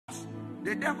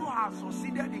The devil has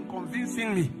succeeded in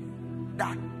convincing me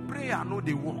that prayer no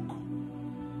dey work.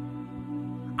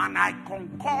 And I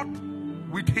concord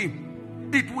with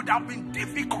him. It would have been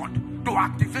difficult to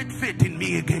activate faith in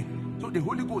me again. So the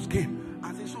Holy Ghost came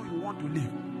and said, so you want to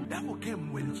live? The devil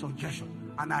came with a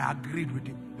suggestion and I agreed with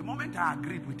him. The moment I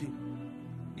agreed with him,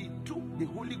 he took the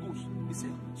Holy Ghost. He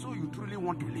said, so you truly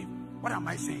want to live? What am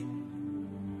I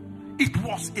saying? It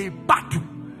was a battle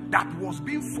that was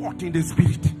being fought in the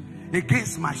spirit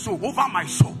against my soul, over my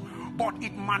soul. But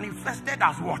it manifested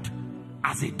as what?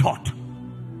 As a thought.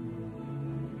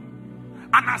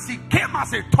 And as it came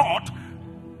as a thought,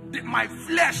 my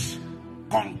flesh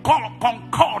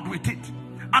concurred with it.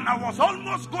 And I was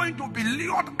almost going to be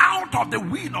lured out of the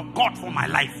will of God for my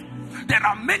life. There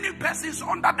are many persons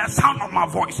under the sound of my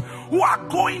voice who are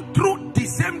going through the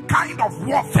same kind of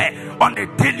warfare on a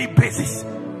daily basis.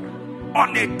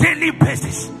 On a daily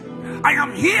basis. I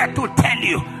am here to tell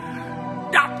you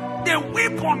that the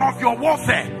weapon of your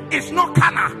warfare is not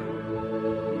carnal,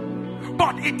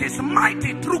 but it is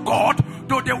mighty through God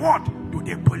to the what? To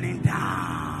the pulling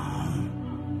down.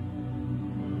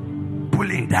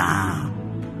 Pulling down.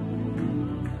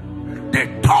 The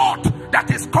thought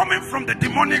that is coming from the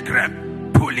demonic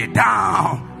realm, pull it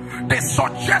down. The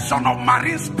suggestion of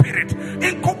marine spirit,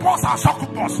 incubus and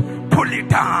succubus, pull it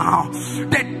down.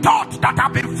 The thought that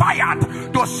have been fired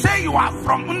to say you are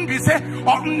from Undise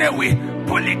or Nnewi,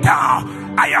 pull it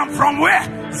down. I am from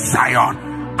where? Zion.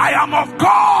 I am of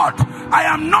God. I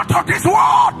am not of this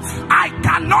world. I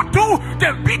cannot do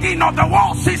the bidding of the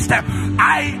world system.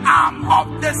 I am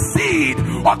of the seed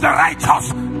of the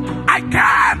righteous. I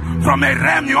came from a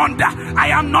realm yonder. I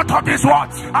am not of this world.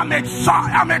 I'm a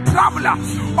traveler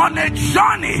on a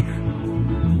journey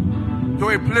to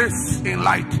a place in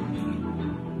light.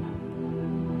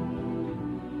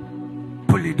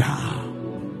 Pull it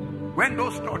down. When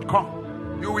those thoughts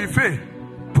come, you will fail.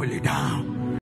 Pull it down.